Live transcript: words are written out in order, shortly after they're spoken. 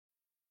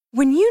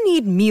When you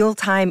need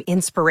mealtime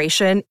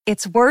inspiration,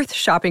 it's worth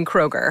shopping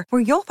Kroger,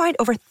 where you'll find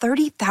over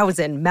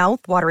 30,000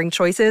 mouth-watering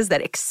choices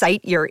that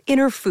excite your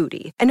inner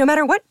foodie. And no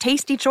matter what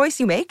tasty choice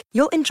you make,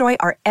 you'll enjoy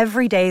our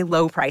everyday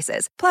low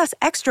prices, plus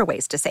extra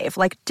ways to save,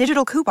 like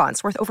digital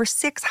coupons worth over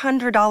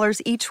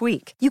 $600 each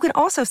week. You can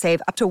also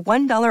save up to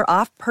 $1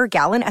 off per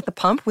gallon at the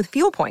pump with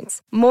fuel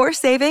points. More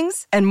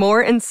savings and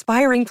more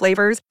inspiring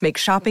flavors make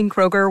shopping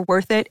Kroger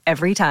worth it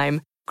every time.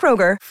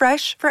 Kroger,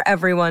 fresh for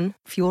everyone.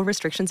 Fuel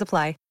restrictions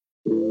apply.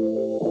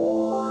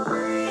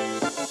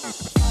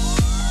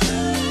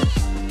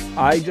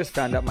 I just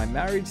found out my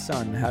married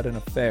son had an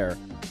affair,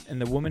 and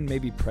the woman may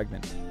be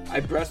pregnant. I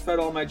breastfed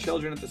all my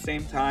children at the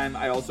same time.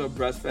 I also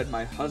breastfed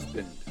my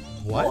husband.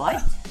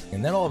 What?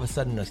 And then all of a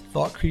sudden a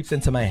thought creeps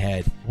into my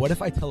head. What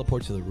if I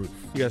teleport to the roof?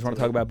 You guys want to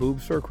talk about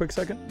boobs for a quick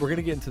second? We're going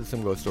to get into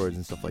some ghost stories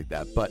and stuff like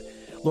that, but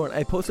Lauren,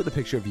 I posted a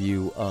picture of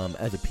you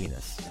as a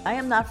penis. I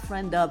am not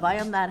friend of. I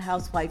am not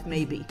housewife,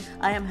 maybe.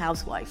 I am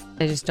housewife.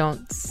 I just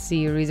don't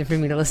see a reason for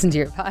me to listen to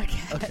your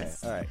podcast. Okay,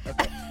 all right,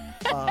 okay.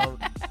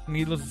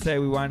 Needless to say,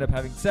 we wind up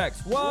having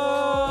sex.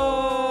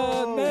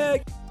 Whoa,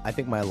 Meg! I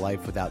think my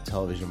life without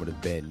television would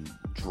have been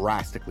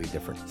drastically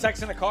different.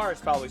 Sex in a car is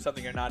probably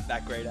something you're not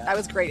that great at. I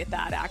was great at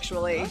that,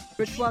 actually.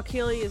 Rich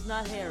Keeley is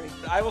not hairy.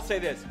 I will say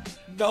this.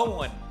 No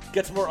one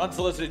gets more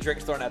unsolicited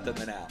drinks thrown at them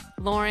than Al.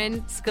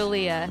 Lauren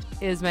Scalia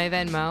is my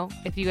Venmo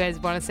if you guys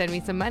want to send me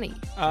some money.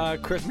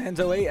 Chris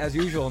Manzo 8, as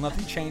usual.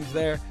 Nothing changed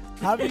there.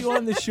 Having you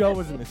on the show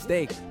was a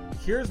mistake.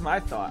 Here's my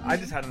thought. I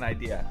just had an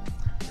idea,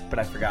 but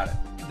I forgot it.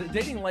 The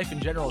dating life in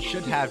general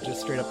should have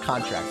just straight up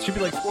contracts. Should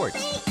be like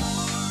sports.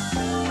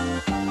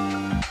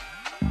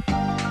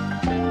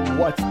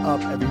 What's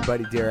up,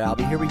 everybody? Dear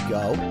Albie, here we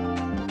go.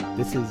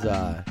 This is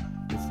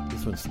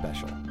this one's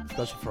special.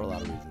 Special for a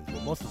lot of reasons,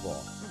 but most of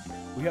all,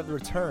 we have the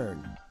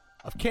return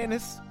of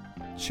Candace,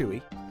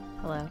 Chewy.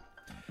 Hello.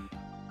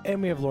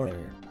 And we have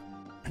Lauren.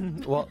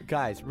 Well,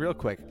 guys, real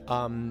quick.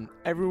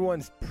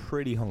 Everyone's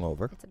pretty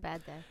hungover. It's a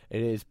bad day.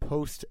 It is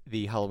post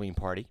the Halloween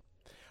party.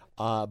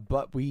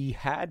 But we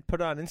had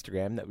put on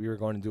Instagram that we were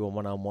going to do a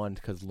one-on-one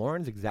because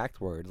Lauren's exact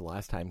words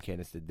last time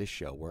Candace did this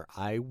show were,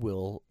 "I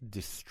will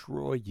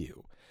destroy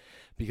you,"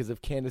 because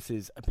of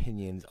Candace's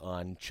opinions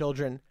on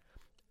children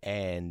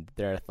and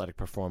their athletic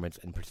performance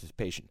and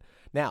participation.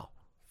 Now,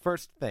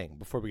 first thing,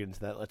 before we get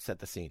into that, let's set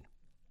the scene.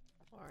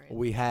 Right.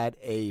 We had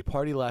a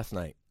party last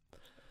night.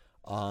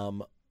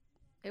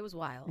 It was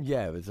wild.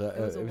 Yeah, it was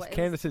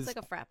Candace's. It's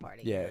like a frat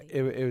party. Yeah,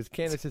 really. it was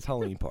Candace's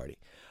Halloween party.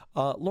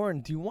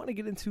 Lauren, do you want to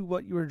get into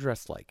what you were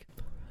dressed like?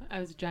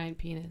 I was a giant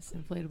penis,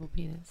 inflatable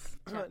penis.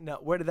 No,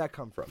 where did that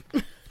come from?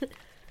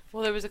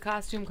 Well, there was a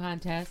costume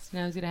contest,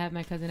 and I was going to have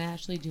my cousin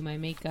Ashley do my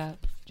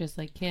makeup, just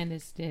like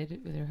Candace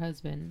did with her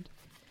husband,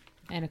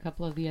 and a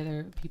couple of the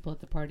other people at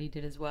the party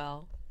did as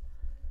well.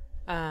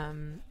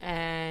 And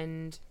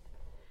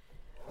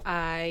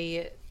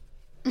I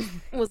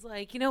was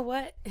like, you know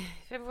what?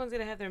 If everyone's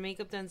going to have their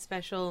makeup done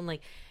special, and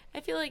like, I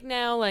feel like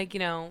now, like,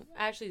 you know,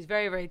 Ashley's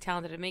very, very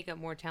talented at makeup,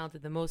 more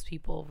talented than most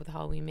people with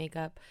Halloween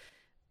makeup.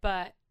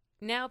 But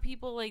now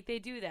people, like, they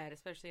do that,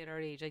 especially at our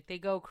age. Like, they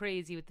go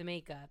crazy with the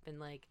makeup. And,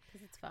 like,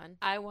 because it's fun.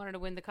 I wanted to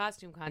win the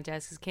costume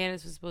contest because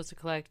Candace was supposed to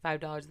collect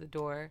 $5 at the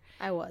door.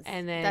 I was.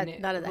 And then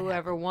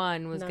whoever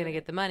won was going to of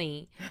get the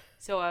money.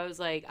 So I was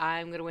like,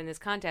 I'm going to win this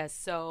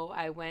contest. So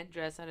I went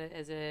dressed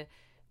as a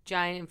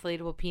giant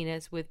inflatable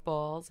penis with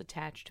balls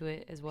attached to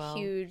it as well.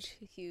 Huge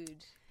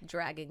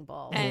dragging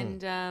balls.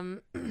 And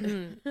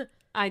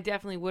I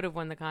definitely would have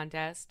won the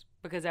contest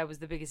because I was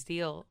the biggest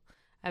deal.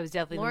 I was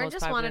definitely Lauren the most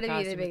just popular wanted to be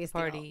costume the at the biggest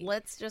party. deal.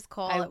 Let's just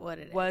call it what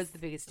it is. I was the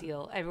biggest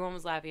deal. Everyone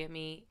was laughing at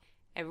me.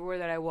 Everywhere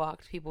that I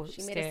walked, people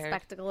She stared. made a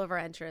spectacle of her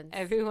entrance.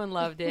 Everyone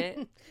loved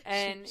it.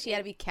 And she had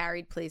to be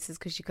carried places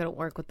because she couldn't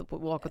walk with the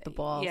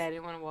balls. Yeah, I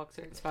didn't want to walk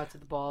certain spots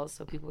with the balls,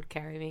 so people would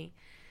carry me.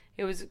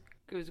 It was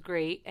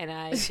great, and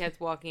I kept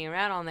walking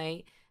around all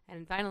night.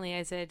 And finally,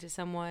 I said to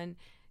someone,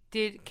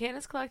 "Did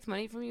Candace collect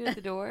money from you at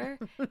the door?"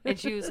 And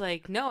she was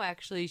like, "No,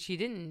 actually, she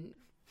didn't.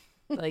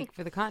 Like,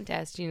 for the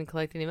contest, she didn't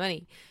collect any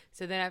money."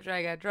 So then after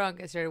I got drunk,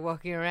 I started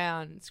walking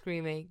around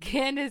screaming,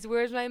 "Candace,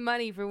 where's my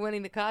money for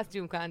winning the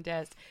costume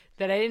contest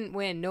that I didn't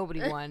win?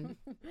 Nobody won."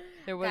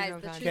 There was no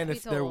contest.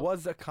 Candace, there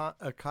was a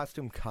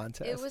costume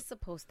contest. It was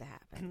supposed to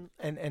happen.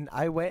 And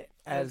I went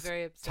as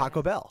very upset.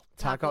 Taco Bell.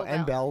 Taco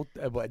and Bell,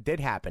 what did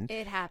happen.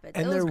 It happened.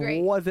 And it was there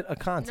great. wasn't a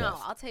contest. No,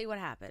 I'll tell you what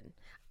happened.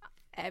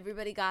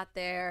 Everybody got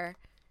there.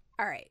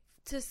 All right,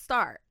 to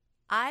start,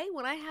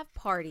 when I have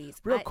parties,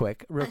 Real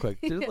quick,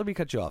 just let me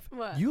cut you off.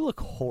 What? You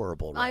look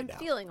horrible right now. I'm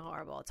feeling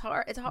horrible. It's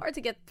hard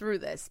to get through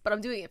this, but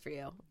I'm doing it for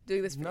you.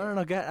 Doing this for you.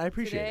 No, I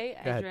appreciate Today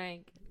it. Go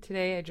ahead.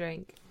 Today I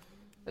drank.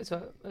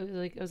 So I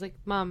was like,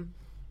 "Mom,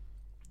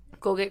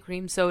 go get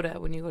cream soda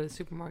when you go to the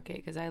supermarket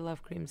because I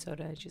love cream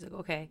soda." And she's like,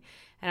 "Okay."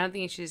 And I'm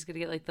thinking she's just gonna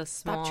get like the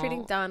small. Stop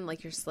treating Don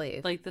like your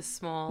slave. Like the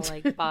small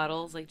like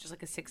bottles, like just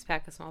like a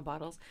 6-pack of small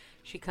bottles.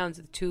 She comes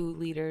with 2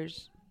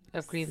 liters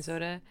of cream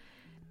soda.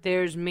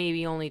 there's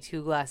maybe only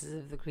 2 glasses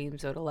of the cream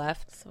soda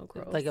left. So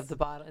gross. Like of the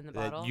bottle in the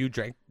bottle. You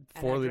drank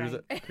And 4 I liters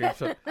drank- of cream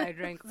soda. I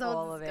drank So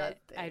all of it.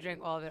 disgusting. I drank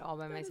all of it all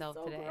by That is myself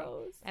so today.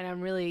 gross. And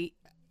I'm really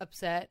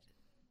upset.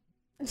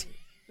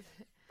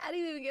 How do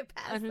you even get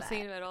past I'm just that?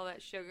 thinking about all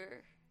that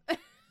sugar.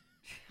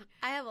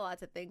 I have a lot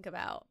to think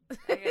about.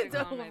 I gotta go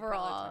on my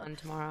Overall, Peloton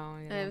tomorrow.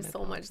 I have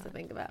so much to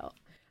think about.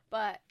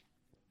 But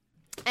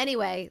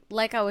anyway,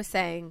 like I was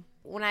saying,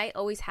 when I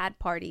always had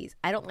parties,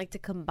 I don't like to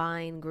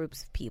combine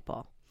groups of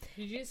people.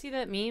 Did you see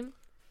that meme?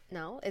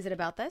 No? Is it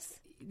about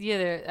this?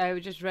 Yeah, I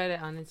just read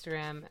it on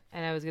Instagram,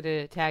 and I was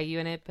gonna tag you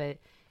in it, but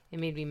it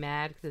made me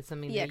mad because it's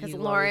something Yeah, that because you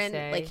Lauren always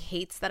say. like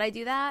hates that I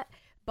do that.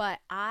 But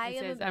I It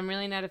am. says, I'm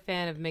really not a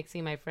fan of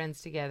mixing my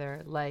friends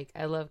together. Like,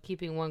 I love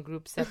keeping one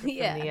group separate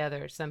Yeah. from the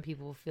other. Some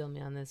people will feel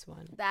me on this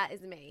one. That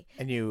is me.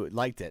 And you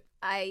liked it.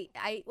 I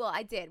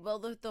did. Well,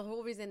 the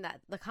whole reason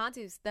that the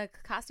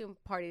costume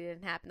party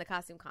didn't happen, the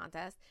costume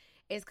contest,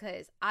 is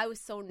because I was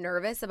so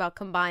nervous about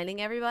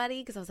combining everybody.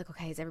 Because I was like,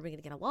 okay, is everybody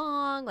gonna get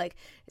along? Like,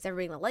 is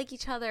everybody gonna like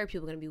each other? Are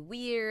people gonna be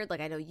weird? Like,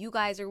 I know you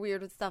guys are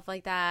weird with stuff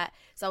like that,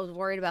 so I was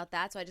worried about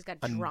that. So I just got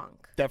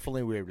drunk.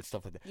 Definitely weird with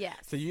stuff like that. Yes.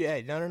 So you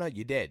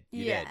you did.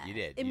 You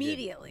did.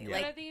 Immediately, Yeah. But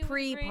I like think it was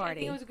great. I pre-party.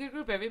 think it was a good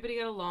group. Everybody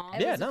got along.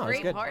 It Yeah, was a no, it was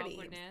great good. party.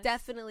 Awkwardness.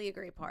 Definitely a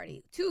great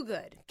party. Too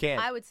good.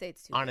 Can't. I would say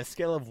it's too On good. a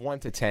scale of 1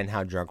 to 10,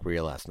 how drunk were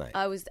you last night?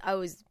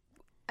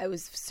 I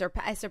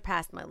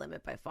surpassed my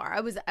limit by far.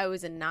 I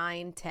was a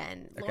 9,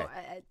 10. Okay.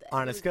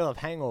 On a scale of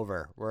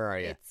hangover, where are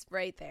you? It's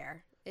right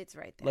there. It's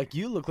right there. Like,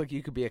 you look like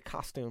you could be a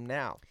costume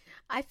now.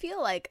 I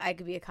feel like I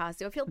could be a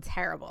costume. I feel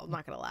terrible. I'm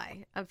not gonna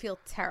lie. I feel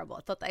terrible.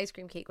 I thought the ice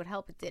cream cake would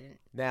help. It didn't.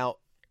 Now,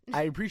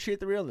 I appreciate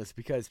the realness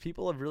because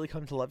people have really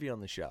come to love you on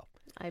the show.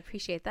 I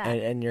appreciate that.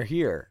 And you're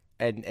here.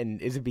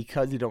 And is it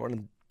because you don't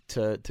want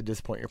to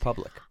disappoint your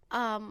public?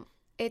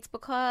 It's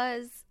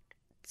because,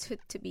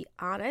 to be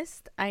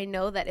honest, I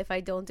know that if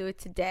I don't do it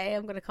today,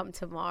 I'm gonna come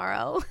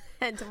tomorrow,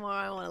 and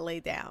tomorrow I want to lay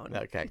down.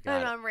 Okay, got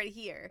and it. I'm right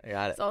here. I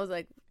got it. So I was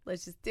like,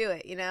 let's just do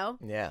it, you know.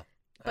 Yeah.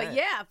 But All right.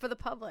 yeah, for the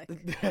public.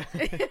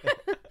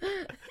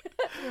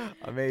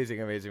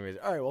 Amazing. All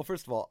right. Well,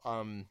 first of all,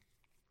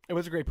 it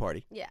was a great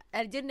party. Yeah,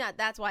 and I did not.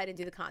 That's why I didn't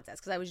do the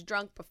contest, because I was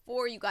drunk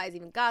before you guys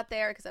even got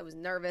there, because I was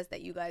nervous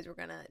that you guys were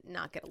gonna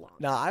not get along.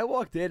 Now, I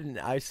walked in and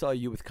I saw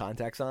you with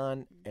contacts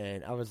on,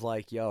 and I was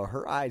like, yo,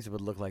 her eyes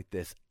would look like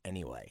this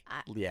anyway.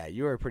 Yeah,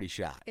 you were pretty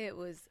shocked. It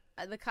was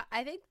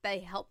I think they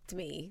helped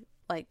me.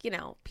 Like, you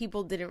know,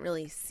 people didn't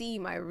really see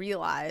my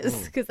real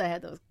eyes because I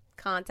had those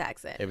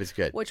contacts in. It was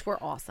good. Which were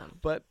awesome.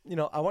 But,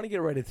 I want to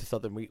get right into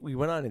something. We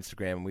went on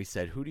Instagram and we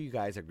said, who do you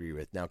guys agree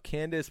with? Now,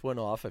 Candace went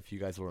off, if you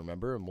guys will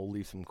remember, and we'll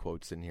leave some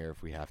quotes in here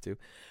if we have to.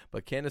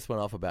 But Candace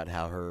went off about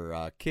how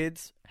her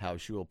kids, how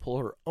she will pull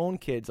her own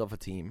kids off a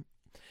team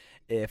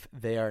if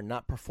they are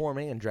not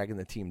performing and dragging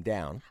the team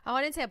down. Oh,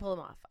 I didn't say I pull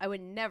them off. I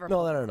would never No,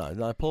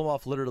 pull them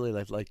off literally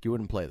like you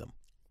wouldn't play them.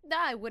 No,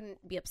 I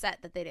wouldn't be upset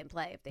that they didn't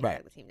play if they Right.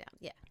 dragged the team down.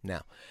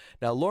 Yeah.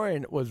 Now,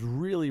 Lauren was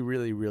really,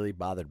 really, really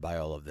bothered by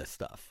all of this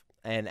stuff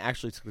and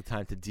actually took the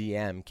time to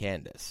DM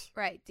Candace.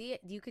 Right.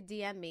 You could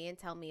DM me and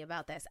tell me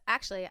about this.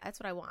 Actually, that's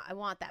what I want. I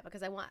want that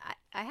because I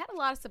had a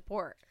lot of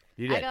support.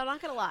 You did. I'm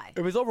not going to lie.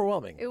 It was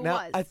overwhelming. It now,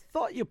 was. I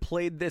thought you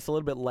played this a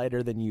little bit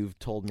lighter than you've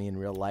told me in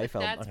real life.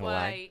 I'm not That's gonna lie.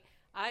 why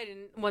I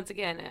didn't. Once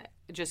again,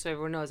 just so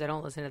everyone knows, I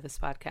don't listen to this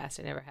podcast.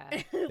 I never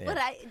have.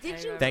 But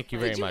did you? Thank you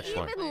very did you much,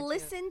 Lauren. even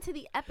listen to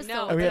the episode?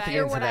 No, Oh, we but have to I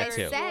get into heard that,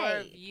 too. your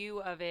say.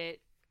 view of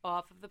it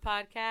off of the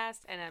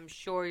podcast, and I'm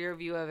sure your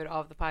view of it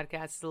off the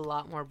podcast is a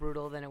lot more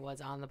brutal than it was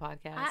on the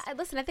podcast.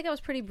 Listen, I think I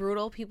was pretty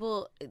brutal.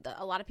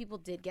 A lot of people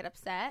did get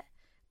upset,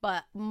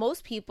 but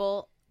most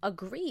people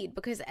agreed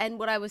and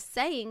what I was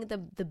saying,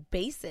 the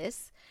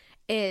basis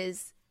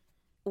is,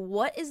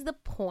 what is the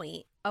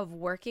point of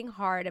working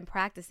hard and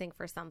practicing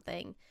for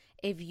something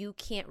if you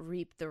can't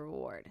reap the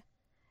reward?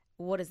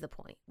 What is the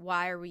point?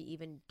 Why are we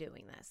even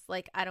doing this?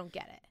 Like, I don't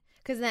get it.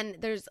 Because then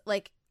there's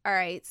like, all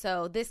right,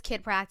 so this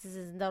kid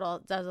practices and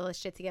does all this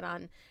shit to get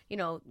on,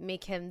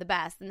 make him the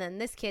best. And then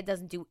this kid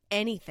doesn't do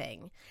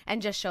anything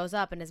and just shows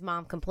up and his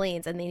mom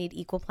complains and they need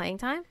equal playing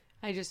time.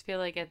 I just feel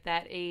like at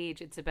that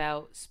age, it's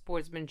about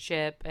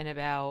sportsmanship and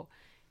about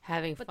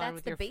having But fun that's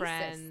with the your basis.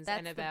 friends That's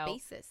and the about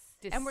basis.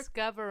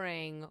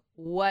 discovering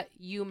what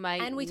you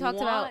might And we talked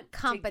want about to get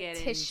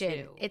competition.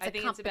 into. It's I a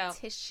think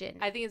competition.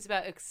 I think it's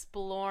about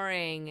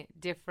exploring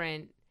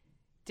different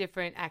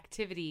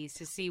activities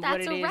to see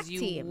That's what it a rec is you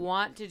team.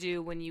 want to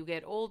do when you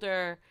get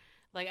older.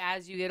 Like,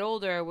 as you get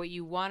older, what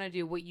you want to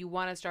do, what you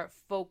want to start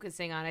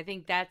focusing on. I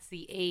think that's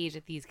the age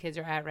that these kids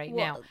are at right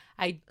now. Well-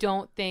 I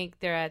don't think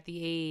they're at the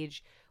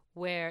age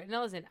where,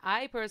 no, listen,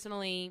 I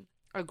personally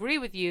agree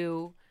with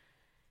you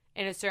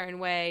in a certain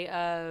way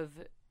of,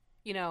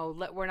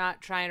 we're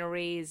not trying to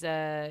raise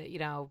I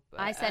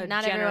said a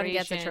not everyone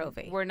gets a generation-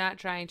 trophy. We're not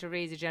trying to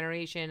raise a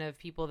generation of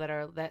people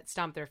that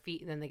stomp their feet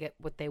and then they get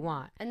what they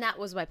want. And that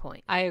was my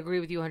point. I agree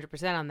with you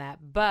 100% on that.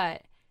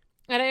 But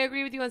And I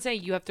agree with you on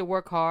saying you have to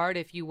work hard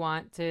if you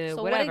want to.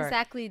 So whatever. what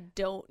exactly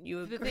don't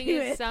you agree The thing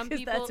with? is, some 'Cause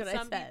people, that's what I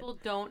some said. people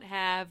don't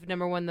have,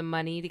 number one, the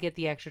money to get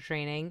the extra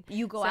training.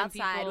 You go Some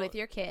outside people- with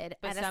your kid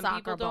But and a some soccer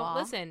people ball.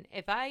 don't listen.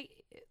 If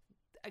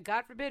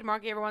God forbid,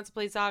 Marky ever wants to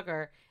play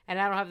soccer, and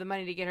I don't have the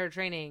money to get her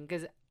training,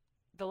 because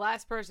the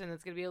last person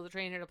that's going to be able to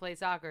train her to play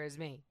soccer is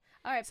me.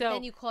 All right, So, but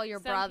then you call your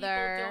some people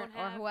brother don't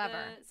or have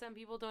whoever. some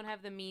people don't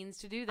have the means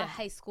to do A that.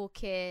 high school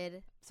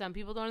kid. Some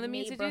people don't have the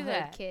means to do neighborhood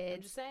that. I'm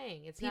kids. just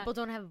saying, it's People not,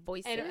 don't have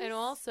voices. and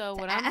also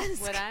to what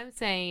ask. I'm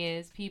saying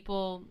is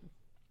people,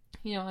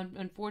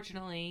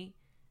 unfortunately,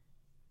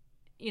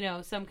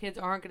 some kids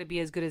aren't going to be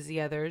as good as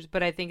the others,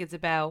 but I think it's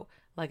about,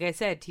 like I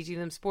said, teaching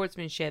them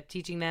sportsmanship,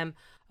 teaching them,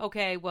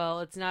 okay, well,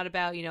 it's not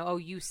about, oh,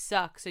 you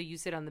suck, so you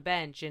sit on the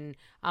bench and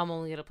I'm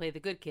only going to play the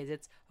good kids.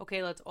 It's,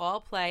 okay, let's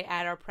all play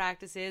at our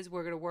practices.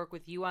 We're going to work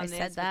with you on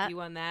this, with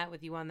you on that,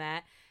 with you on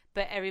that.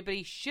 But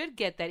everybody should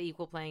get that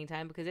equal playing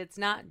time, because it's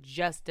not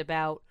just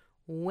about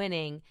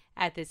winning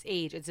at this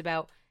age. It's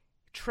about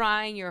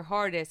trying your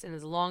hardest, and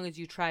as long as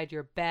you tried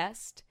your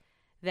best,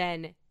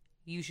 then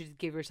you should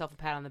give yourself a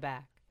pat on the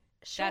back.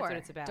 Sure, That's what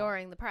it's about.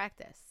 during the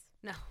practice.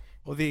 No.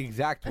 Well, the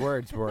exact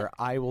words were,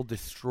 "I will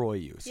destroy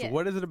you." So, Yeah.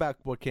 what is it about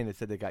what Candace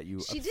said that got you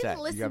She upset? didn't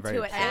You listen got very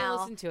to it, upset. I didn't Al.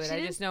 listen to it. She I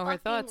didn't just know her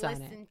fucking thoughts on it.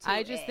 listen to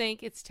I just it.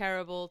 think it's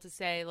terrible to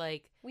say,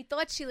 like, We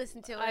thought she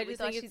listened to it. I We just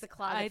thought think she's a it's,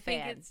 closet I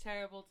fan. think it's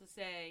terrible to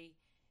say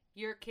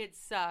your kid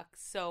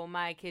sucks, so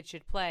my kid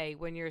should play,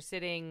 when you're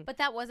sitting But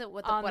that wasn't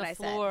what on what the I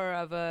said. floor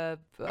of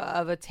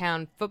a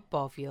town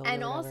football field.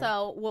 And or whatever.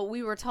 also, what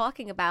we were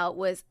talking about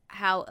was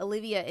how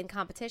Olivia in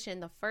competition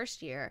the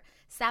first year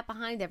sat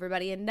behind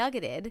everybody and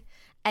nuggeted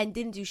and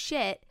didn't do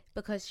shit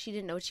because she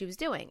didn't know what she was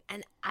doing.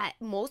 And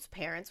most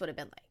parents would have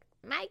been like,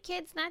 my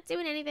kid's not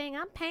doing anything.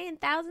 I'm paying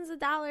thousands of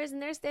dollars and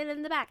they're standing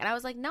in the back. And I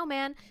was like, no,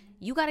 man,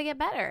 you got to get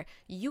better.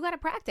 You got to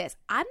practice.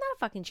 I'm not a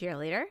fucking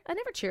cheerleader. I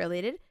never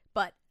cheerleaded,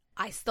 but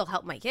I still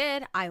helped my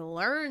kid. I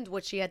learned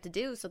what she had to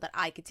do so that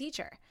I could teach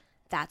her.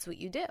 That's what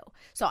you do.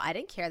 So I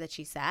didn't care that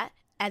she sat.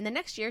 And the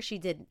next year she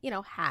did,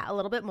 a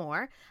little bit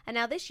more. And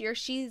now this year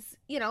she's,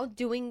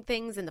 doing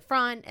things in the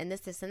front and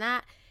this, and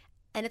that.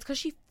 And it's because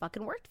she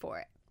fucking worked for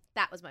it.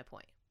 That was my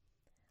point.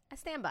 I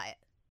stand by it.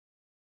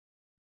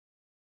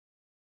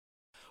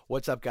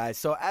 What's up, guys?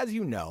 So, as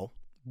you know,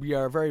 we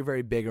are very,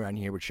 very big around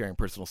here with sharing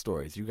personal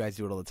stories. You guys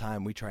do it all the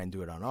time. We try and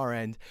do it on our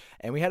end.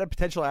 And we had a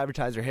potential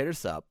advertiser hit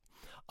us up.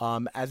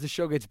 As the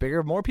show gets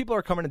bigger, more people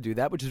are coming to do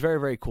that, which is very,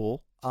 very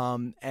cool.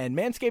 And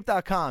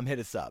Manscaped.com hit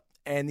us up.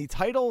 And the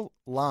title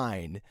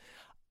line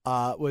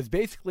was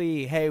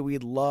basically, hey,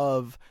 we'd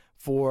love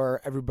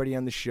for everybody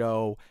on the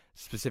show,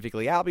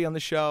 specifically Albie on the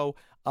show,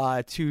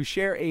 to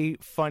share a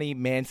funny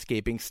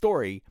manscaping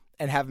story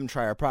and have them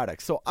try our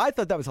products. So I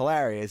thought that was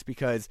hilarious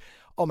because,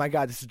 oh my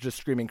God, this is just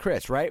screaming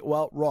Chris, right?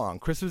 Well, wrong.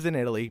 Chris was in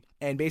Italy,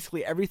 and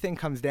basically everything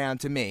comes down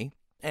to me,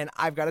 and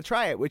I've got to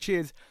try it, which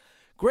is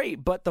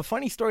great. But the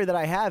funny story that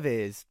I have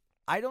is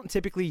I don't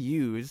typically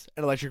use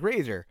an electric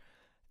razor.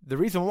 The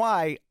reason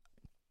why,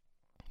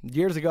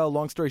 years ago,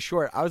 long story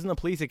short, I was in the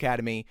police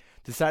academy,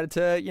 decided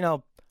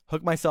to,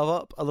 hook myself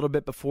up a little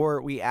bit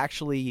before we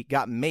actually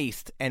got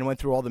maced and went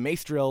through all the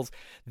mace drills.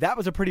 That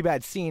was a pretty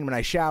bad scene when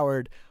I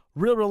showered.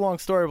 Real long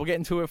story. We'll get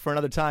into it for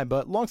another time.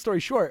 But long story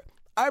short,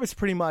 I was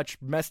pretty much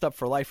messed up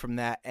for life from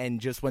that and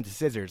just went to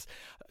scissors.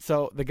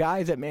 So the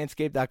guys at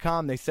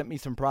Manscaped.com, they sent me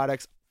some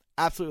products.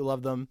 Absolutely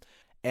love them.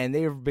 And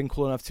they've been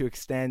cool enough to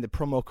extend the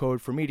promo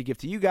code for me to give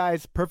to you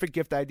guys. Perfect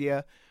gift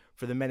idea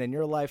for the men in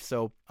your life.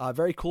 So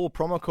very cool.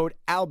 Promo code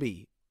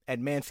Albie at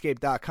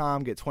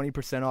Manscaped.com. Get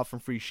 20% off from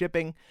free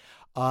shipping.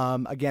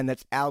 Again,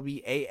 that's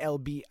Albie,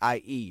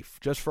 A-L-B-I-E.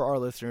 Just for our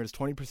listeners,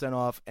 20%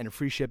 off and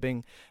free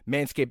shipping,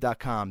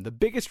 Manscaped.com. The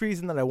biggest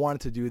reason that I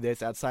wanted to do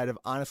this, outside of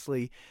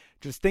honestly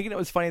just thinking it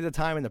was funny at the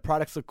time and the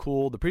products look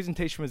cool, the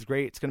presentation was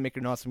great, it's going to make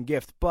it an awesome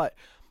gift, but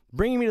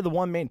bringing me to the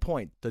one main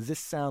point, does this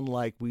sound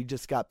like we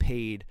just got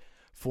paid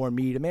for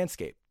me to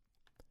manscape?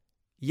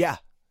 Yeah,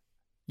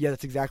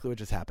 that's exactly what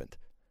just happened.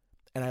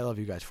 And I love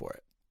you guys for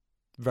it.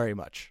 Very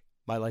much.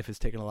 My life has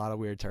taken a lot of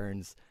weird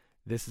turns.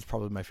 This is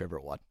probably my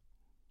favorite one.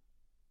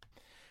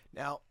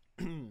 Now,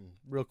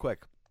 real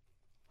quick,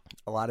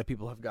 a lot of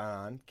people have gone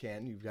on.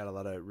 Ken, you've got a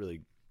lot of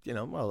really,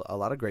 a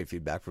lot of great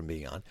feedback from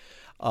being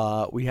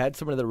on. We had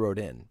somebody that wrote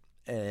in,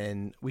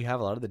 and we have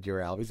a lot of the Dear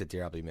Albies at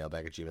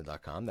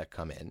dearalbiemailbag@gmail.com that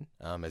come in.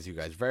 As you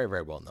guys very,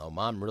 very well know,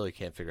 Mom really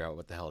can't figure out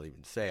what the hell to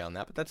even say on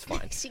that, but that's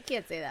fine. She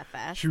can't say that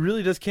fast. She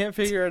really just can't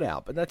figure it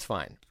out, but that's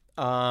fine.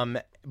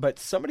 But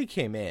somebody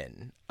came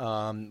in.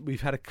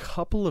 We've had a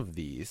couple of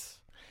these,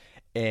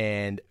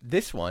 and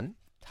this one,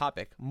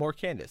 topic, more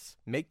Candace.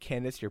 Make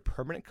Candace your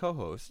permanent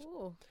co-host.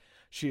 Ooh.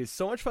 She is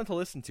so much fun to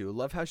listen to.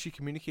 Love how she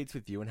communicates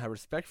with you and how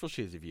respectful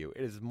she is of you.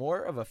 It is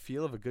more of a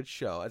feel of a good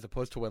show as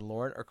opposed to when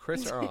Lauren or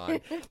Chris are on.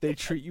 They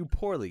treat you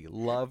poorly.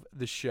 Love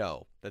the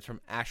show. That's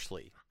from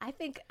Ashley. I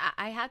think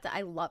I have to.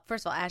 I love.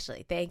 First of all,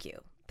 Ashley, thank you.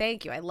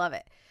 I love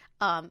it.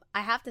 I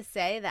have to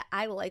say that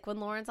I like when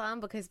Lauren's on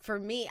because for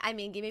me, I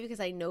mean, maybe because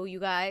I know you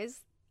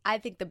guys I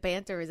think the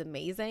banter is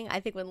amazing. I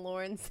think when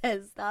Lauren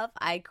says stuff,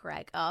 I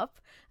crack up.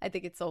 I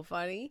think it's so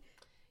funny.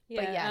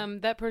 Yeah, But yeah.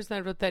 that person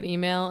that wrote that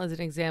email is an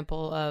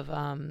example of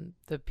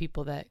the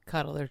people that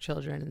cuddle their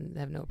children and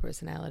have no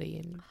personality.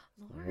 And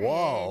Lauren,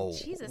 Whoa.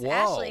 Jesus, Whoa.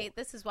 Ashley,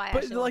 this is why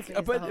But Ashley wants me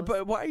as the host.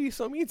 but why are you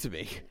so mean to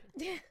me?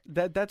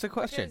 That's a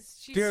question. because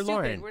she's Dear stupid.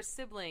 Lauren. We're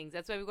siblings.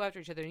 That's why we go after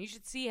each other. And you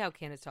should see how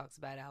Candace talks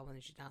about Al when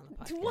she's not on the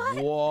podcast. What?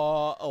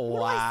 Whoa, What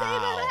do I say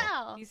about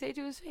Al? You say it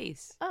to his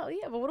face. Oh,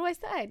 yeah, but what do I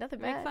say? Nothing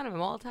You make bad. fun of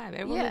him all the time.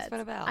 Everyone Yeah, makes fun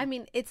of Al. I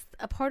mean, it's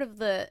a part of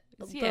the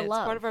it's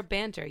love. part of our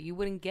banter. You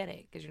wouldn't get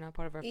it because you're not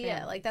part of our family.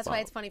 Yeah, like that's why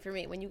it's funny for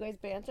me. When you guys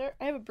banter,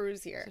 I have a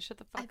bruise here. So shut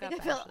the I fuck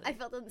think up, I Ashley.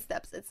 felt on the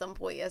steps at some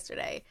point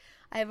yesterday.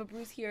 I have a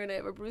bruise here and I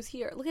have a bruise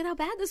here. Look at how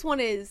bad this one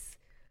is.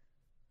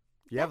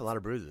 You have a lot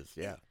of bruises,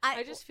 yeah.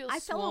 I just feel fell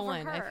over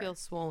swollen. I her. feel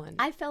swollen.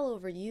 I fell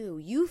over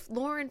you.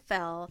 Lauren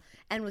fell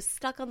and was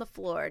stuck on the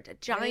floor. A I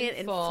giant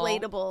didn't fall.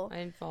 inflatable. I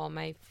didn't fall.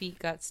 My feet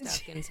got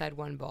stuck inside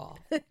one ball.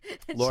 And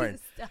Lauren, she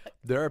was stuck.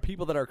 there are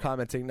people that are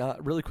commenting,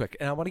 really quick,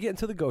 and I want to get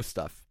into the ghost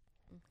stuff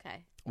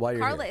Okay. while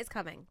you're Carla here. is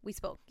coming. We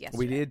spoke yesterday.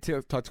 We did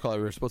talk to Carla.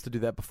 We were supposed to do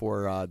that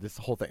before this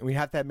whole thing. We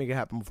have to make it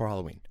happen before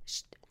Halloween.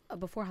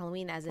 Before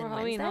Halloween, as in For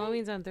Halloween. Wednesday?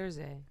 Halloween's on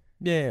Thursday.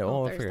 Yeah,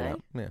 Oh, we'll figure it Thursday?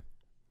 out. Yeah.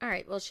 All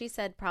right. Well, she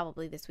said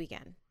probably this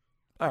weekend.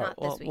 All right, Not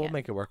this well, we'll weekend.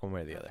 make it work one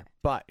way or the other. Okay.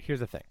 But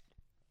here's the thing.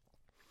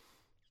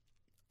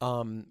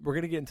 We're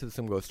gonna get into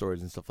some ghost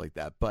stories and stuff like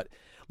that. But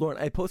Lauren,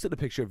 I posted a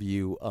picture of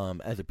you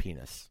as a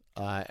penis.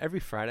 Every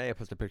Friday, I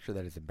post a picture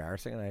that is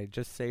embarrassing, and I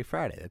just say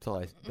Friday. That's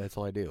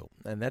all I do,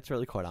 and that's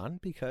really caught on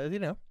because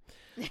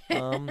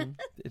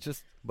it's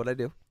just what I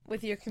do.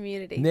 With your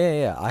community.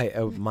 Yeah.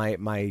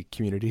 My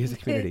community is a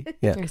community.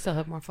 Yeah. I still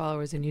have more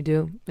followers than you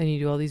do. And you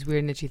do all these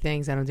weird, niche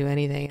things. I don't do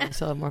anything. And I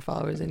still have more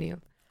followers than you.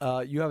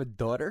 You have a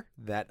daughter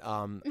that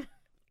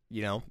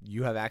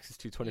you have access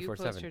to You 24/7.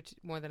 post her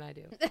more than I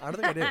do. I don't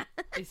think I do.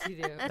 Yes, you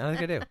do. I don't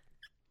think I do.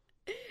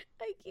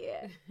 I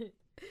can't.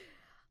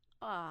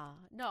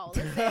 No.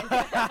 Listen.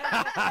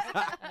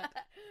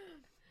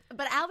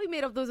 But Albie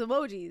made up those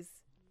emojis.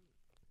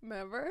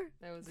 Remember?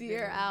 That was a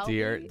Dear good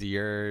one. Albie.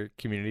 Dear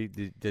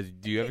community, do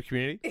you have a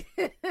community?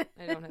 I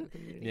don't have a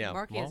community. Yeah,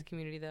 Marky has well, a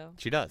community, though.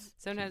 She does.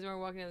 Sometimes when we're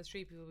walking down the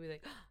street, people will be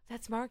like, oh,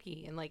 that's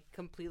Marky, and like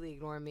completely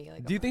ignore me.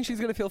 Like, Do you think she's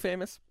gonna feel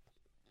famous?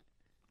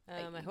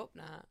 I hope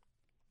not.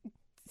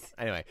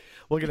 Anyway,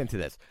 we'll get into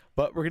this,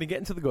 but we're gonna get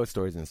into the ghost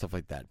stories and stuff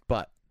like that.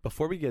 But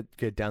before we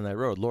get down that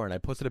road, Lauren, I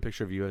posted a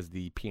picture of you as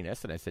the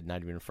penis, and I said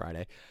not even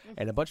Friday,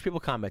 and a bunch of people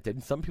commented,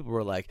 and some people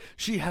were like,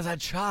 "She has a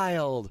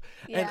child,"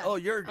 and Yeah.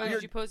 you're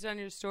Did you post it on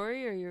your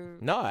story or your?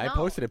 no, I No,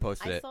 posted I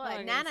it. saw Oh, I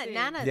it. didn't see.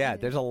 Nana. Yeah,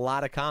 there's a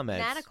lot of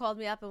comments. Nana called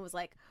me up and was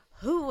like,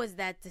 "Who was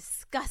that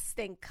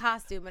disgusting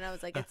costume?" And I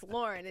was like, "It's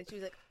Lauren." And she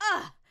was like,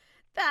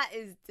 that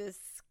is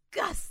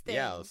disgusting."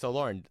 Yeah, so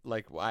Lauren,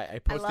 like I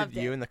loved posted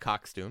you it. in the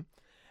costume.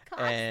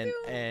 Costume?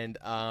 And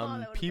that would've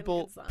been a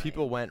people good sign.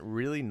 people went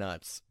really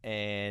nuts,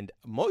 and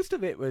most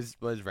of it was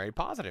very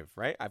positive,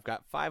 right? I've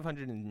got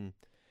 500 and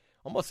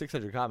almost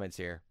 600 comments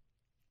here,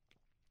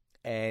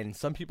 and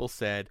some people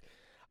said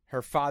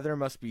her father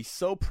must be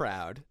so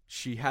proud.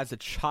 She has a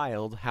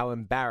child. How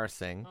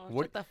embarrassing!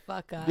 Oh, shut the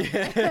fuck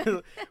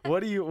up. What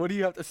do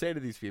you have to say to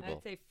these people?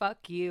 I'd say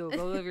fuck you.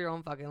 Go live your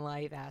own fucking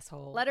life,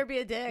 asshole. Let her be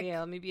a dick. Yeah,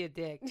 let me be a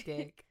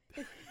dick.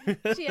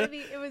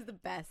 It was the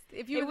best.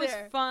 If you It were was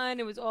there. fun.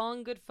 It was all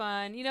in good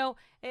fun. You know,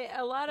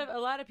 a lot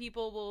of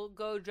people will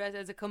go dressed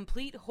as a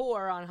complete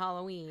whore on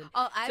Halloween.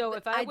 Oh, so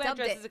if I went dubbed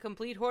dressed it as a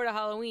complete whore to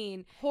Halloween,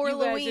 you guys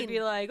Horloween. would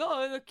be like,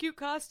 "Oh, a cute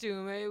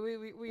costume."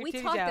 We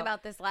talked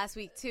about this last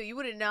week too. You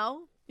wouldn't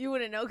know. You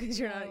wouldn't know because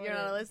you're No, I not a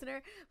wouldn't.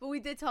 listener. But we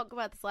did talk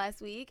about this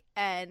last week,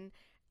 and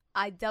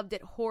I dubbed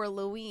it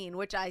Horloween,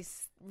 which I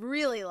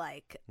really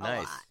like a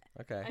Nice. lot.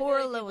 Okay. I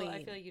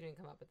Horloween. feel like you didn't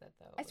come up with that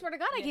though. I swear to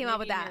God, I Yeah, came up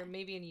with maybe in that.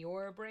 maybe in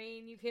your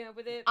brain you came up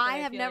with it. but I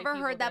have feel like never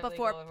people heard that definitely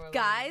before, call it Horloween.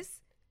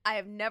 guys. I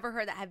have never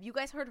heard that. Have you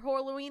guys heard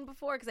Horloween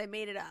before? Because I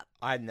made it up.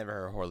 I've never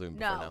heard of Horloon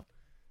before. No.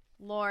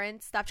 Lauren,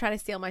 stop trying to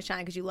steal my shine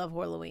because you love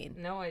Horloween.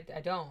 No, I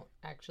don't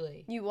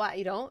actually. You what?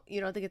 You don't? You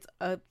don't think it's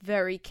a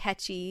very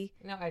catchy?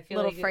 No, I feel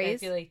Little like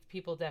phrase? I feel like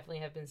people definitely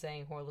have been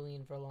saying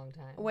Horloween for a long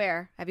time.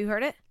 Where have you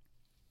heard it?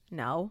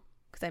 No,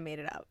 because I made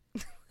it up.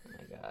 Oh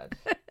my god.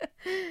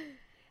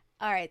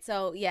 All right,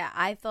 so yeah,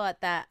 I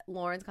thought that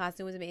Lauren's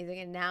costume was amazing,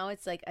 and now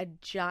it's like a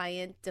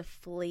giant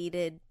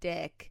deflated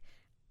dick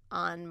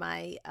on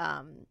my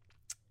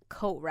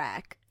coat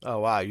rack. Oh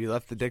wow, you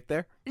left the dick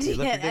there? You left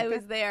the Yeah, dick I there?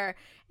 was there,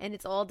 and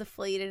it's all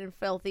deflated and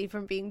filthy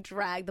from being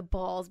dragged. The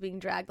balls being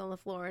dragged on the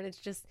floor, and it's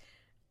just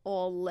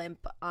all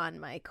limp on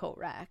my coat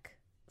rack.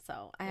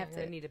 So I have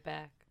I to need it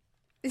back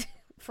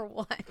for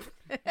what?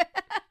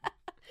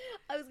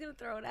 I was gonna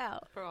throw it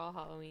out. for all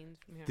Halloweens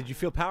from here. Did on you out.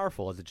 feel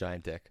powerful as a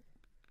giant dick?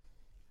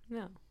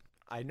 No.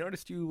 I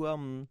noticed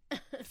you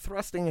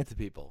thrusting into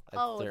people. At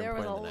Oh, certain there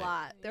was point a in the night.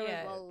 lot. There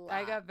Yeah, was a lot.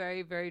 I got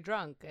very, very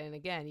drunk, and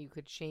again, you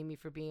could shame me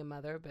for being a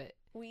mother, but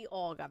We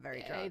all got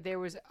very drunk.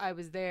 I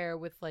was there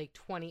with like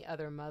 20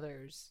 other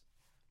mothers.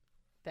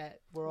 that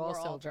we're all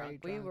still very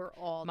drunk. We were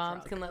all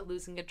Moms drunk. can let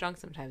loose and get drunk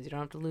sometimes. You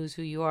don't have to lose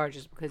who you are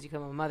just because you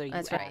become a mother, you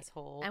That's right.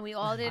 asshole. And we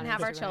all didn't on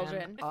have our Instagram.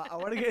 children. I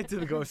want to get into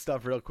the ghost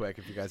stuff real quick,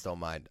 if you guys don't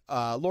mind.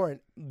 Lauren,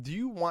 do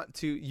you want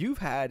to? You've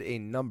had a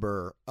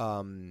number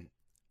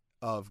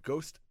of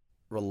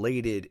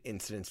ghost-related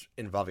incidents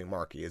involving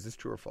Marky. Is this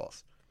true or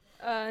false?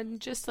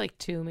 Just like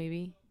 2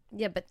 maybe.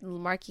 Yeah, but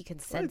Marky can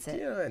sense it.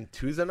 Yeah, and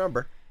 2's a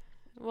number.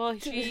 Well,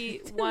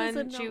 a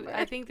number.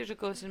 I think there's a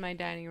ghost in my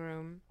dining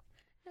room.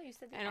 No, you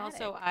said the And attic.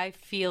 also, I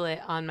feel it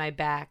on my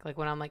back, like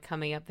when I'm like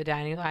coming up the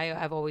dining.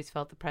 I've always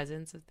felt the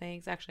presence of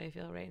things. Actually, I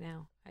feel it right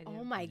now. I do.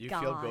 Oh my You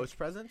god! feel ghost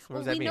presence? What Well,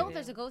 does that we mean? know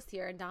there's a ghost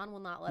here, and Don will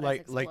not let us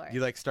like, explore. you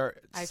like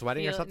start I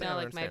sweating or feel- something? No, I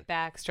don't like my understand.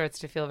 back starts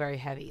to feel very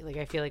heavy. Like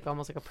I feel like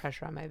almost like a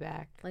pressure on my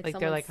back. Like Like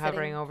they're someone's like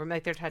hovering sitting- over me.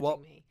 Like they're touching Well,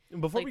 me.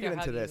 before Like we they're get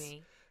into hugging this,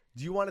 me.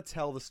 do you want to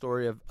tell the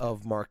story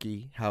of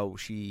Marky? How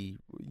she,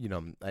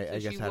 I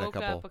guess She had a woke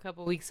couple. up a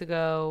couple weeks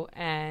ago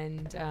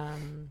and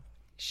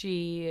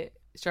she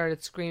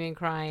started screaming,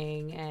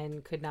 crying,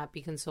 and could not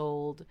be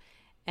consoled,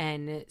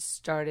 and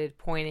started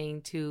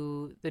pointing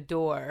to the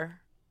door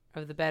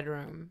of the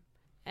bedroom.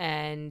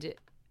 And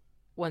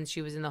once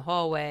she was in the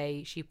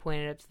hallway, she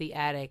pointed up to the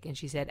attic and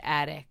she said,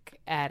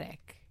 "Attic,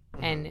 attic."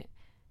 And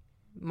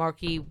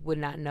Marky would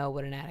not know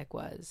what an attic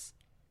was.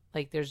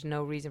 Like, there's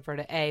no reason for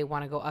her to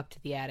want to go up to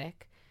the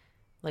attic.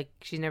 Like,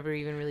 she's never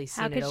even really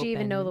seen How it could she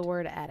even know the opened.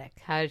 word attic?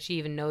 How did she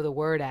even know the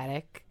word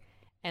attic?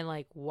 And,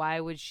 like, why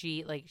would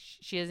she, like,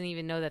 she doesn't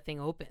even know that thing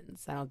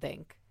opens, I don't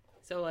think.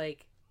 So,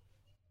 like,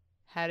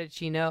 how did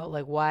she know?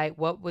 Like, why,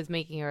 what was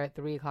making her at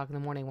 3 o'clock in the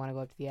morning want to go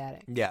up to the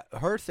attic? Yeah,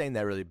 her saying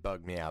that really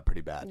bugged me out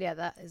pretty bad. Yeah,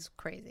 that is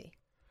crazy.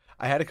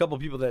 I had a couple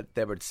people that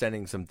were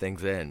sending some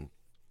things in.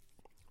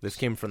 This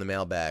came from the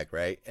mailbag,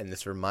 right? And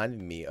this reminded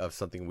me of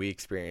something we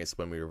experienced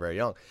when we were very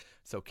young.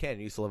 So Ken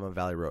used to live on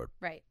Valley Road.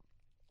 Right.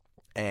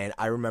 And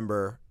I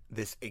remember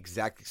this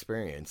exact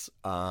experience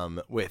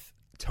with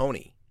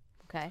Tony,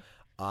 Okay.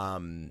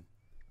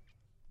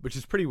 which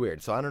is pretty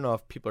weird. So I don't know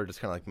if people are just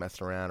kind of like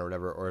messing around or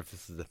whatever, or if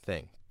this is a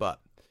thing.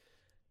 But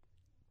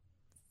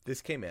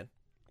this came in,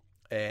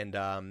 and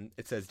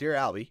it says, "Dear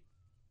Albie,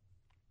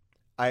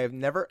 I have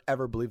never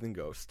ever believed in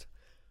ghosts.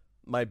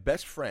 My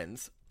best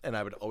friends and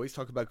I would always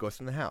talk about ghosts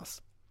in the house.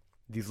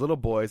 These little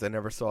boys, I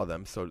never saw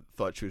them, so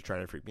thought she was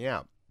trying to freak me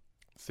out."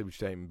 So she's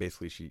saying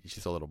basically she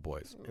saw little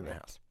boys in the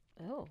house.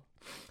 Oh.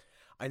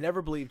 I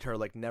never believed her,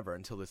 like never,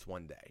 until this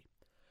one day.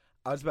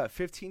 I was about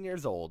 15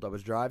 years old. I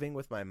was driving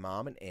with my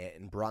mom and aunt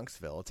in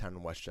Bronxville, a town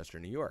in Westchester,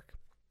 New York.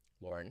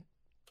 Lauren,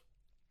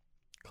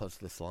 close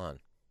to the salon.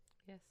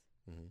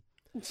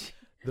 Yes.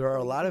 There are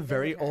a lot of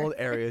very old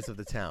areas of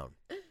the town.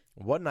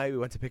 One night, we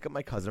went to pick up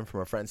my cousin from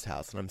a friend's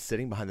house, and I'm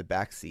sitting behind the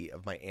back seat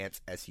of my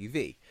aunt's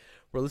SUV.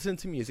 We're listening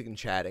to music and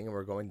chatting, and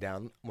we're going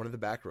down one of the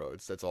back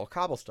roads that's all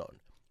cobblestone.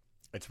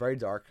 It's very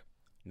dark,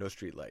 no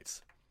street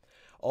lights.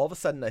 All of a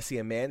sudden, I see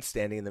a man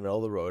standing in the middle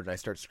of the road, and I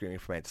start screaming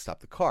for my aunt to stop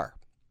the car.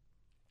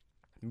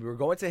 We were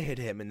going to hit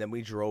him, and then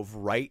we drove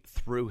right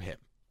through him.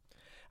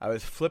 I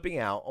was flipping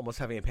out, almost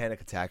having a panic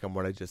attack on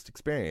what I just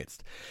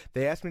experienced.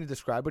 They asked me to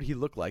describe what he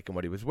looked like and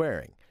what he was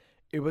wearing.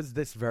 It was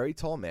this very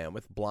tall man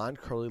with blonde,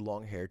 curly,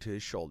 long hair to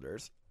his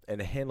shoulders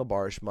and a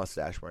handlebarish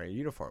mustache wearing a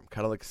uniform,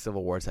 kind of like a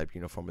Civil War type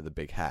uniform with a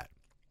big hat.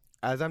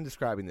 As I'm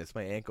describing this,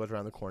 my aunt goes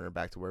around the corner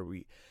back to where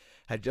we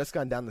had just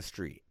gone down the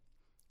street.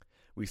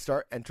 We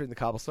start entering the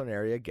cobblestone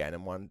area again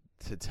and wanted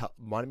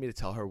me to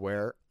tell her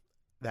where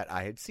that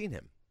I had seen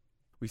him.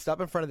 We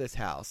stop in front of this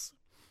house.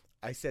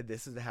 I said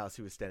this is the house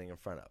he was standing in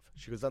front of.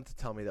 She goes on to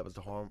tell me that was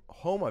the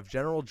home of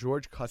General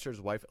George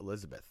Custer's wife,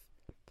 Elizabeth.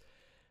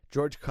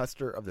 George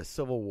Custer of the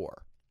Civil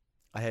War.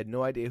 I had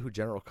no idea who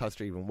General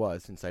Custer even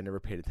was since I never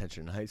paid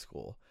attention in high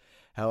school.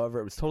 However,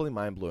 it was totally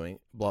mind-blowing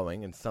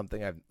and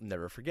something I'll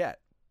never forget.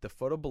 The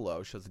photo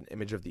below shows an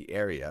image of the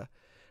area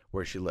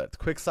where she lived.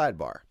 Quick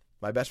sidebar.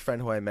 My best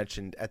friend, who I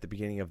mentioned at the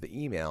beginning of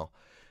the email,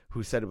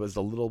 who said it was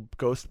the little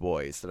ghost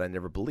boys that I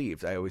never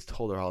believed. I always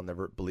told her I'll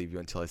never believe you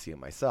until I see it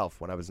myself.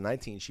 When I was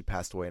 19, she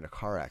passed away in a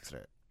car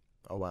accident.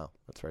 Oh, wow.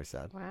 That's very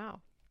sad. Wow.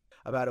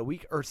 About a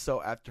week or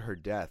so after her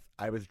death,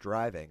 I was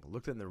driving,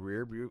 looked in the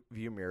rear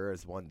view mirror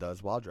as one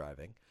does while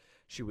driving.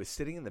 She was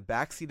sitting in the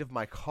back seat of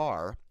my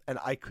car, and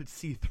I could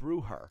see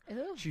through her.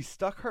 Ew. She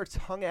stuck her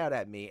tongue out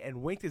at me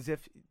and winked as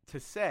if to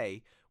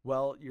say,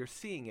 "Well, you're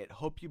seeing it.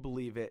 Hope you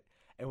believe it."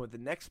 And with the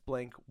next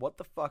blink, "What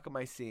the fuck am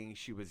I seeing?"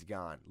 She was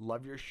gone.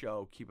 Love your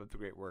show. Keep up the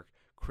great work.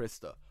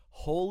 Krista.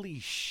 Holy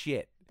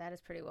shit. That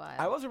is pretty wild.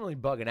 I wasn't really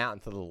bugging out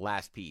until the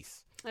last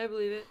piece. I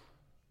believe it.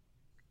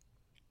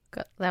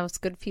 Good. That was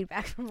good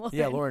feedback from Lauren.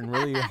 Yeah, Lauren,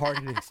 really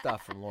hard-hitting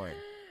stuff from Lauren.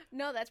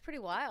 No, that's pretty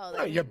wild.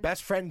 No, your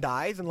best friend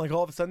dies, and like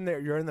all of a sudden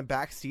you're in the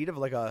back seat of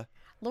like a.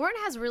 Lauren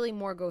has really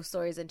more ghost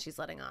stories than she's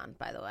letting on,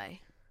 by the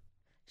way.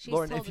 She's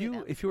Lauren, told if me you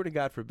them. if you were to,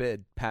 God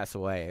forbid, pass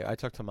away, I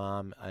talked to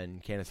Mom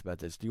and Candace about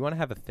this. Do you want to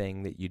have a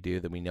thing that you do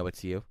that we know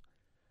it's you?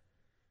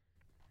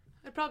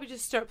 I'd probably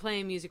just start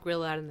playing music real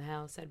loud in the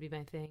house. That'd be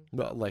my thing.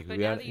 Well, like But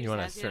we now had, that you just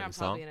want a asked me that, certain I'm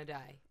song? probably gonna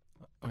die.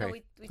 No,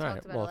 Okay. we All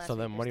talked about it Well, last so week.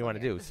 then You're what do you still want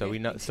to here. do? So we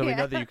know. So we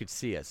know that you could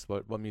see us.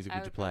 What music I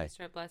would you would probably play?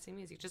 start blasting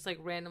music, just like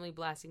randomly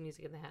blasting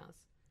music in the house.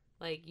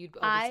 Like you'd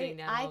all I- be sitting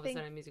down, I all of a think-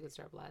 sudden music would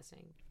start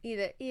blasting.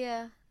 Either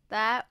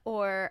that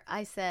or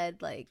I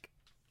said like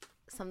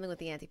something with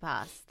the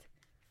antipasto.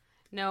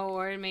 No,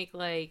 or make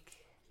like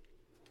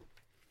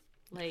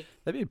That'd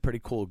be a pretty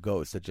cool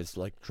ghost that just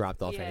like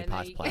dropped off any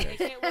pasta you platter.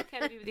 can't, what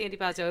can it be with the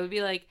antipasto? It would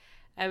be like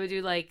I would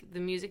do like the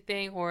music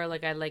thing, or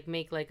like I'd like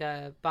make like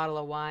a bottle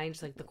of wine,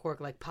 just like the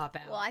cork like pop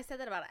out. Well, I said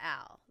that about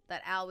Al.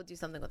 That Al would do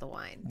something with the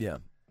wine. Yeah,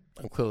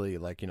 I'm clearly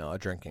like a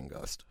drinking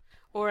ghost.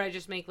 Or I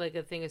just make like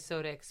a thing of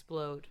soda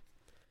explode,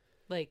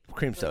 like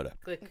Cream soda.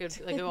 Like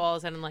all of a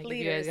sudden, like if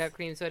you guys Liters. got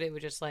cream soda, it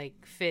would just like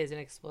fizz and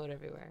explode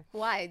everywhere.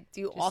 Why do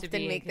you Just to often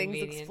be make things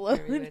inconvenient for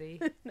explode?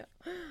 everybody. No,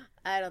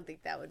 I don't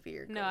think that would be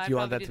your. No, goal. I'd You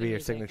want probably that do to the be your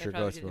music. I'd signature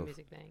probably ghost do the move.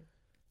 music thing.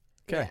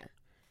 Okay. Yeah.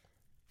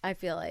 I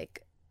feel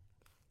like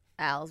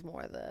Al's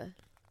more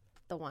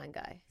the wine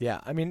guy.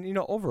 Yeah, I mean,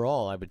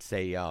 overall, I would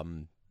say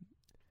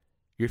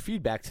your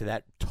feedback to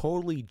that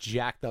totally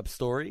jacked up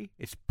story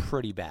is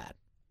pretty bad.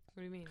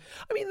 What do you mean?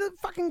 I mean, the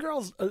fucking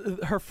girl's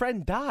her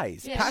friend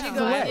dies, Yeah, passes she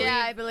goes- away.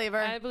 Yeah, I believe her.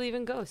 I believe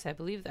in ghosts. I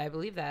believe that.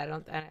 I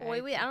don't.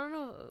 Wait, I don't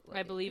know.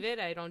 I believe it.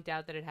 I don't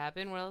doubt that it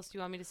happened. What else do you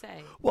want me to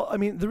say? Well, I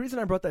mean, the reason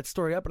I brought that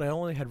story up and I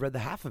only had read the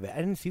half of it, I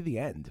didn't see the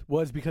end,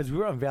 was because we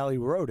were on Valley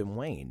Road in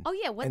Wayne. Oh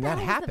yeah, what and the that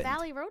hell happened. was the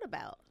Valley Road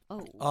about?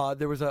 Oh,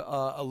 There was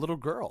a little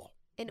girl.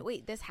 and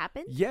wait, this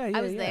happened? Yeah,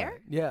 I was yeah. there.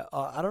 Yeah,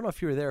 I don't know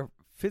if you were there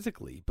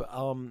physically, but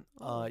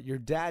your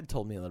dad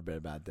told me a little bit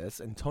about this,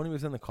 and Tony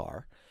was in the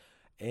car,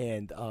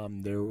 and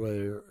there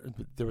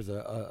was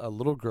a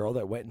little girl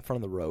that went in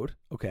front of the road,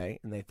 okay,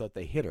 and they thought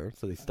they hit her,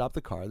 so they stopped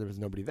the car. There was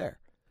nobody there.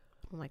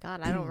 Oh my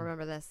god, I don't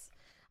remember this.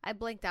 I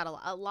blanked out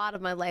a lot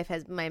of my life.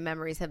 My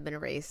memories have been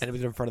erased. And it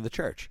was in front of the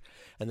church.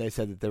 And they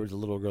said that there was a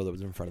little girl that was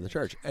in front of the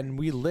church. And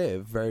we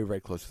live very, very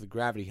close to the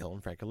Gravity Hill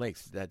in Franklin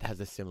Lakes that has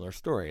a similar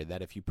story,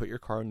 that if you put your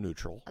car in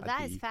neutral, at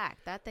That is the-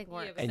 fact. That thing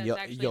works. but and that's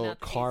actually your not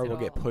the car case will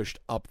at get all. pushed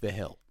up the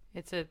hill.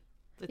 It's a.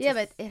 It's Yeah, a-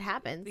 but it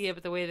happens. Yeah,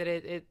 but the way that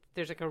it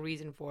there's like a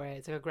reason for it.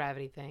 It's like a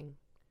gravity thing.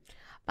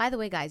 By the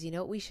way, guys, you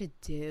know what we should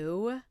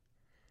do?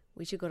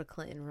 We should go to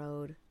Clinton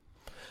Road.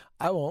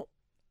 I won't.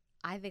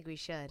 I think we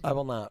should. I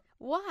will not.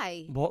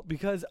 Why? Well,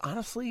 because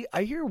honestly,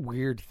 I hear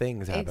weird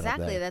things happen up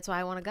Exactly. there. That's why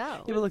I want to go.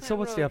 Yeah, but like, so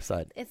what's the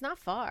upside? It's not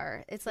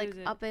far. It's What like is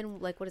it? up in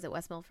what is it,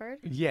 West Milford?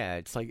 Yeah,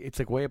 it's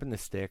like way up in the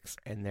sticks,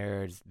 and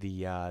there's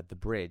the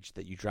bridge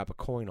that you drop a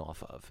coin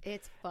off of.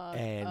 It's fucked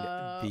And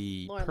up.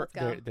 the Lauren, let's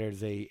go.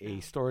 there's a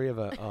story of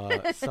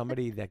a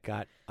somebody that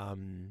got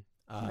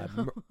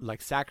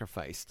like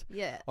sacrificed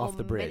Yeah, off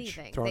the many bridge,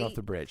 things. thrown They- off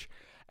the bridge,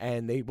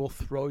 and they will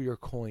throw your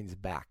coins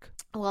back.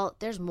 Well,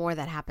 there's more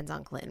that happens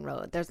on Clinton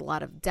Road. There's a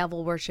lot of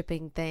devil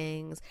worshipping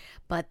things,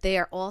 but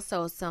there are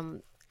also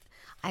some.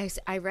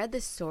 I read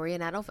this story,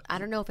 and I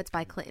don't know if it's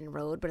by Clinton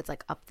Road, but it's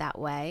like up that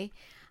way.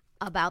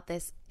 About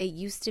this, it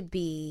used to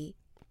be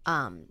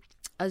a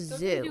Don't zoo.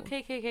 they do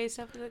KKK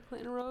stuff at the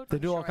Clinton Road? They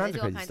do all sure, kinds they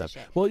of do all crazy kinds of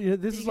stuff. shit. Well, this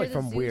Did is you like hear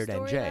the from zoo Weird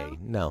story, NJ. though?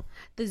 No,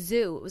 The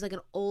zoo. It was like an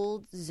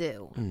old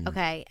zoo, Mm.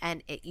 okay,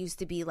 and it used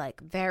to be like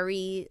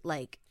very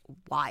like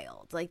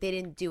wild. Like they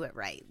didn't do it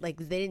right. Like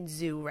they didn't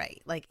zoo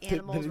right. Like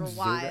animals didn't were zoo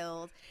right?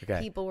 wild.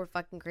 Okay. People were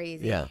fucking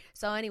crazy. Yeah.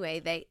 So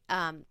anyway, they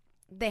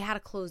had to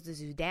close the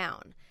zoo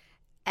down,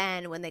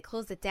 and when they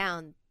closed it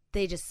down,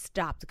 they just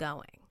stopped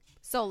going.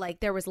 So like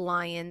there was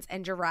lions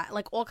and giraffe,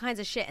 like all kinds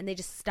of shit, and they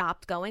just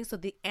stopped going. So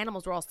the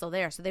animals were all still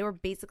there. So they were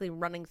basically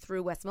running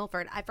through West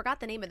Milford. I forgot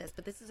the name of this,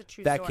 but this is a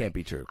true That story. can't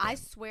be true. I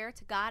swear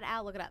to God,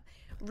 Al, look it up.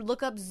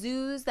 Look up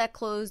zoos that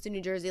closed in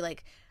New Jersey,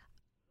 like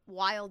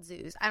wild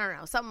zoos. I don't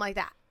know, something like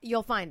that.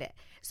 You'll find it.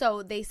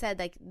 So they said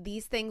like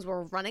these things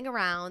were running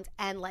around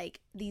and like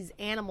these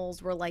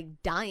animals were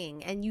like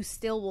dying, and you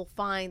still will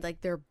find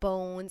like their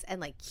bones and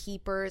like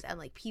keepers, and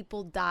like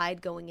people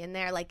died going in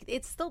there. Like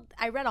it's still,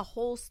 I read a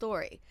whole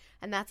story,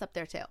 and that's up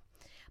there too.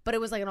 But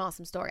it was like an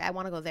awesome story. I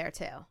want to go there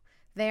too.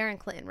 There in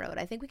Clinton Road.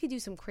 I think we could do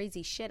some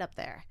crazy shit up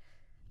there.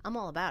 I'm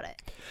all about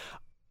it.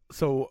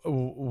 So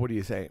what do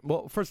you say?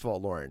 Well, first of all,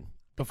 Lauren,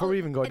 before we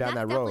even go And down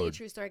that's that definitely a road,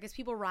 true story because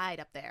people ride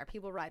up there.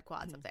 People ride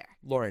quads up there.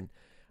 Lauren,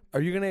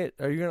 are you gonna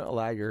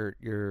allow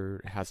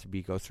your house to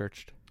be ghost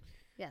searched?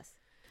 Yes.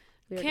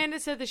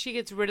 Candace said that she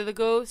gets rid of the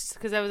ghosts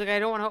because I was like, I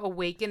don't want to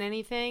awaken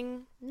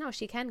anything. No,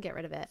 she can get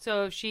rid of it.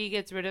 So if she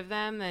gets rid of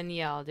them, then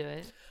yeah, I'll do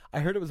it. I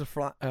heard it was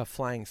a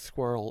flying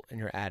squirrel in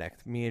your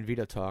attic. Me and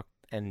Vito talked,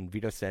 and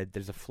Vito said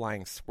there's a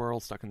flying squirrel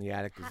stuck in the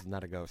attic. This is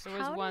not a ghost. There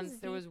was How once does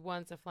there was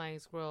once a flying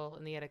squirrel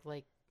in the attic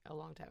like a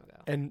long time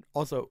ago. And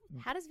also,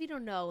 How does Vito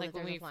know Like that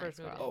when there's we a flying first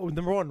moved squirrel? oh,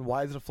 number one,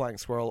 why is it a flying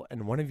squirrel?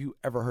 And when have you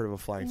ever heard of a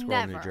flying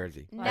squirrel in New Never.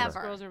 Jersey? Never. Flying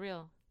squirrels are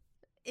real.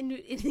 In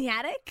the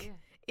attic?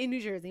 In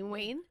New Jersey,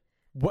 Wayne?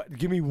 What?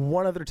 Give me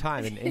one other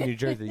time in New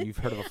Jersey that you've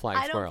heard of a flying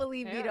I don't squirrel.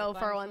 believe Yeah, Vito flying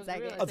for 1 squirrels are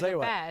real. second. I'll It's tell like you a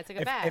what. bat. It's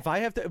like a bat. If I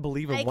have to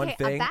believe in one Okay,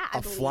 a thing, bat, I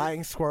a believe.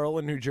 flying squirrel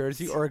in New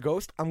Jersey or a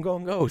ghost, I'm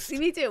going ghost. See,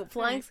 me too.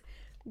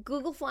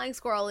 Google flying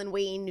squirrel in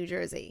Wayne, New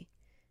Jersey.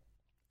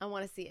 I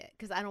want to see it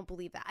because I don't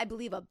believe that. I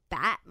believe a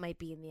bat might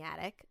be in the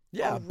attic.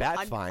 Yeah, a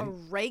bat's fine. A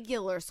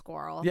regular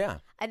squirrel. Yeah.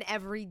 An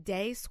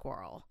everyday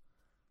squirrel.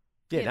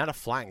 Yeah, not a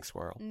flying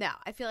squirrel. No,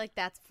 I feel like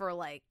that's for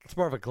like It's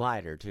more of a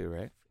glider too,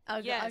 right?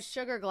 a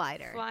sugar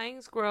glider.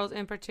 Flying squirrels,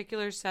 in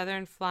particular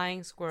southern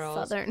flying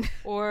squirrels. Southern.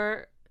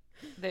 Or,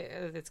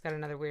 it's got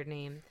another weird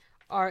name,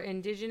 are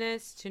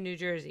indigenous to New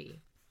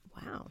Jersey.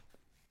 Wow.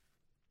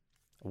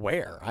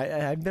 Where?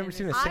 I've never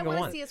seen a single one. I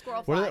want to see a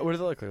squirrel fly. What does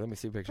it look like? Let me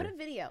see a picture. Put a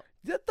video.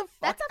 Get the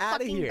fuck That's a out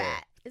of fucking here.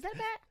 bat. Is that a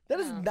bat? That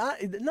is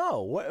not.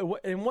 No.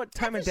 What? In what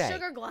time That's of day? a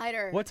sugar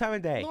glider. What time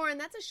of day? Lauren,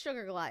 that's a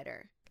sugar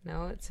glider.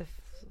 No, it's a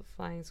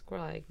flying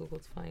squirrel. I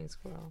googled flying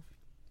squirrel.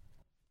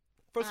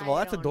 First of all,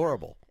 that's I don't know.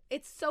 adorable.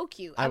 It's so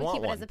cute. I I would want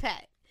keep it one. as a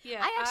pet.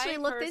 Yeah, I actually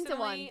looked into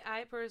one.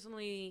 I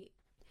personally,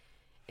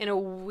 in a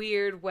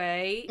weird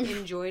way,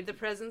 enjoyed the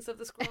presence of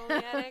the squirrel in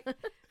the attic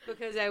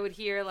because I would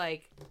hear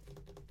like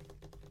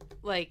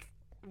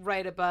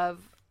right above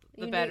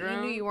the bedroom.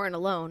 You knew you weren't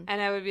alone.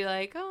 And I would be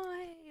like, oh,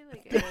 hey,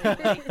 like, I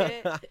really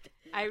liked it.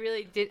 I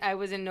really did. I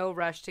was in no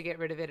rush to get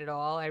rid of it at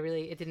all.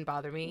 It didn't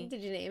bother me.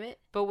 Did you name it?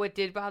 But what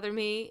did bother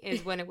me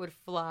is when it would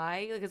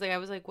fly, because I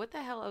was like, what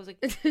the hell? I was like,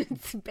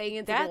 It's bang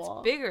into the that's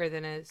wall. bigger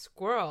than a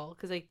squirrel,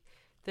 because like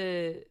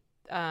the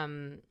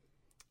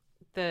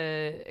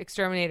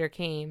exterminator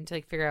came to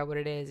like figure out what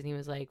it is, and he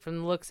was like, from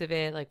the looks of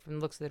it, like from the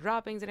looks of the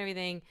droppings and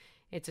everything,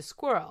 it's a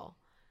squirrel.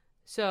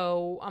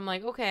 So I'm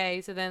like,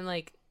 okay. So then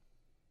like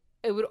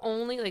it would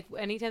only like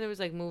anytime there was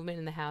like movement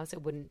in the house,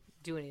 it wouldn't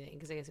do anything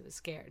because I guess it was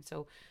scared.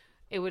 So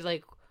it would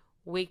like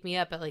wake me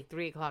up at like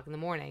 3 o'clock in the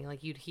morning.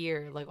 Like you'd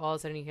hear like all of a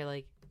sudden you hear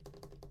like,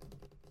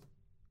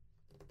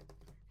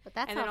 But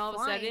that's and then not all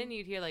flying. of a sudden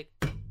you'd hear like,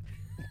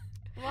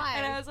 Why?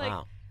 and I was like,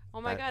 Wow.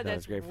 oh my God, that that's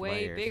was great for my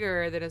way ears.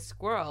 bigger than a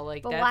squirrel.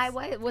 Like, But that's,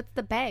 why? What's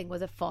the bang?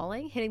 Was it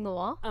falling, hitting the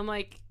wall? I'm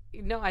like,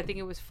 no, I think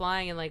it was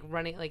flying and like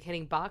running, like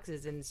hitting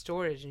boxes and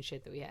storage and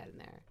shit that we had in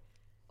there.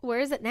 Where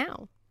is it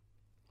now?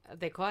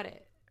 They caught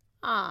it.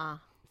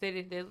 Ah, They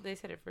did. They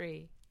set it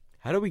free.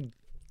 How do we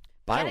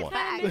buy Get it one?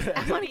 back. To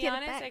I want to be get it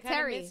honest, back. I kind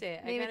Terry, of miss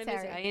it. I name kind it of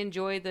miss it. Terry. I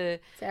enjoyed the.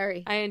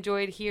 Terry. I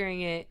enjoyed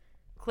hearing it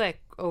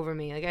click over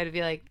me. Like I'd be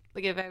like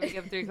if I wake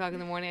up 3 o'clock in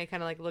the morning, I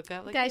kind of like look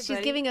up. Like, Guys, hey, she's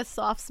buddy. giving a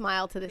soft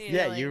smile to this.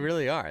 Yeah, ceiling. you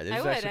really are. This I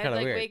is would. actually I'd kind of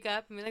like weird. wake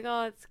up and be like,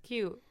 oh, it's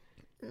cute.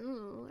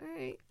 All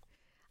right.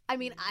 I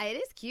mean, it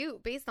is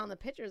cute based on the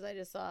pictures I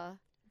just saw.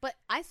 But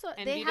I saw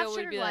And they Vito have would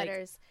sugar be like,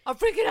 gliders. I'm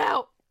freaking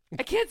out.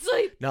 I can't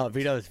sleep. No,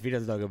 Vito's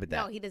not good with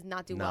that. No, he does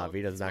not do No, well. with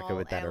Vito's not good small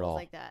with that at animals all.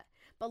 Like that.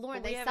 But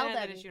Lauren, But we they haven't sell had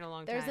that them. issue in a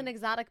long There's time. an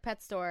exotic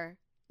pet store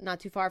not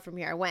too far from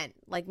here. I went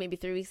like maybe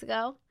 3 weeks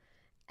ago,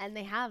 and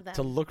they have them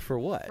To look for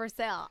what? for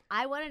sale.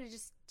 I wanted to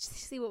just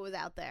see what was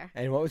out there.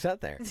 And what was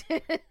out there?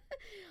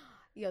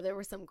 Yo, there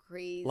were some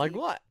crazy. Like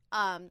what?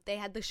 They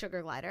had the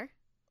sugar glider.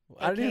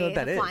 I don't even know what aka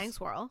that the is. Flying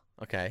squirrel.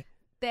 Okay.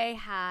 They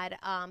had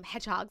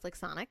hedgehogs like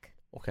Sonic.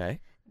 Okay.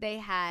 They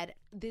had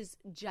this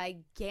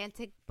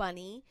gigantic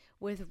bunny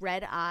with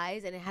red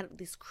eyes and it had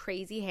this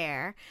crazy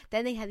hair.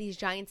 Then they had these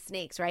giant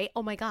snakes, right?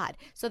 Oh my God.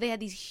 So they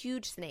had these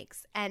huge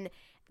snakes. And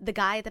the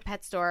guy at the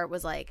pet store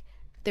was like,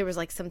 there was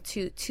like some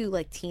two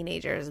like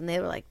teenagers and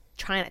they were like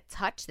trying to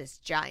touch this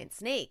giant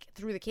snake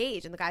through the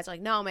cage. And the guy's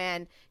like, no,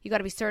 man, you got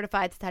to be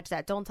certified to touch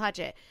that. Don't touch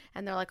it.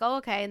 And they're like, oh,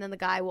 okay. And then the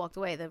guy walked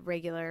away, the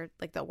regular,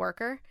 like the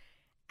worker.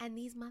 And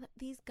these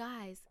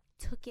guys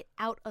took it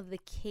out of the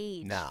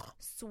cage. No.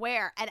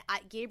 Swear. And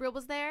Gabriel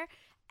was there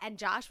and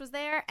Josh was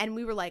there and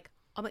we were like,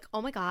 I'm like,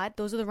 oh my God,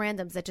 those are the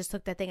randoms that just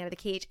took that thing out of the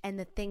cage and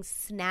the thing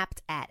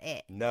snapped at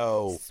it.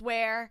 No.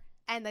 Swear.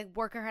 And the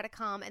worker had to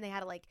come and they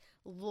had to like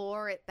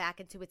lure it back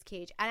into its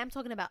cage. And I'm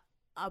talking about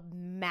a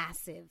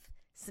massive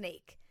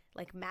snake,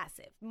 like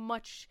massive,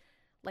 much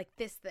like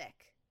this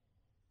thick.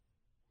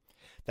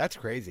 That's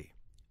crazy.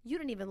 You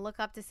didn't even look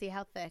up to see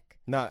how thick.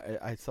 No,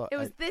 I saw. It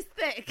was this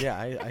thick. Yeah,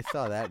 I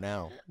saw that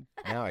now.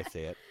 Now I see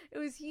it. It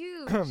was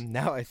huge.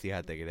 Now I see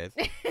how thick it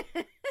is.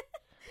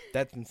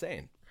 That's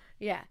insane.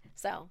 Yeah.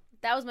 So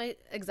that was my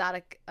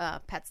exotic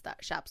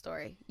shop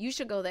story. You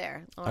should go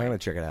there. I'm going to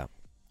check it out.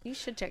 You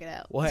should check it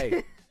out. Well,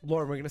 hey,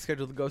 Lauren, we're going to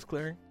schedule the ghost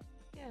clearing?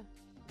 Yeah.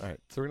 All right,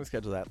 so we're going to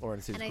schedule that. Lauren,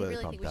 see And I clear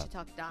really the think pump we should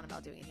talk to Dawn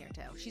about doing it here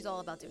too. She's all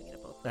about doing it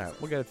at both All places.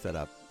 right, we'll get it set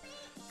up.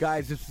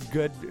 Guys, this is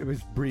good. It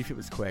was brief. It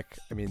was quick.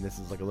 I mean, this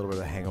is like a little bit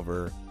of a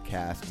hangover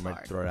cast. We might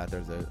Hard. throw it out there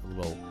as a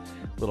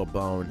little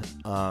bone.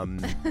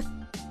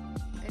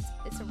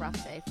 It's a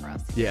rough day for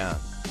us. Yeah,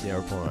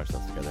 we're pulling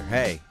ourselves together.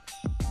 Hey,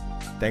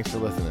 thanks for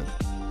listening.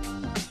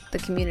 The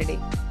community.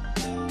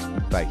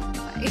 Bye.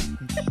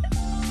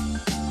 Bye.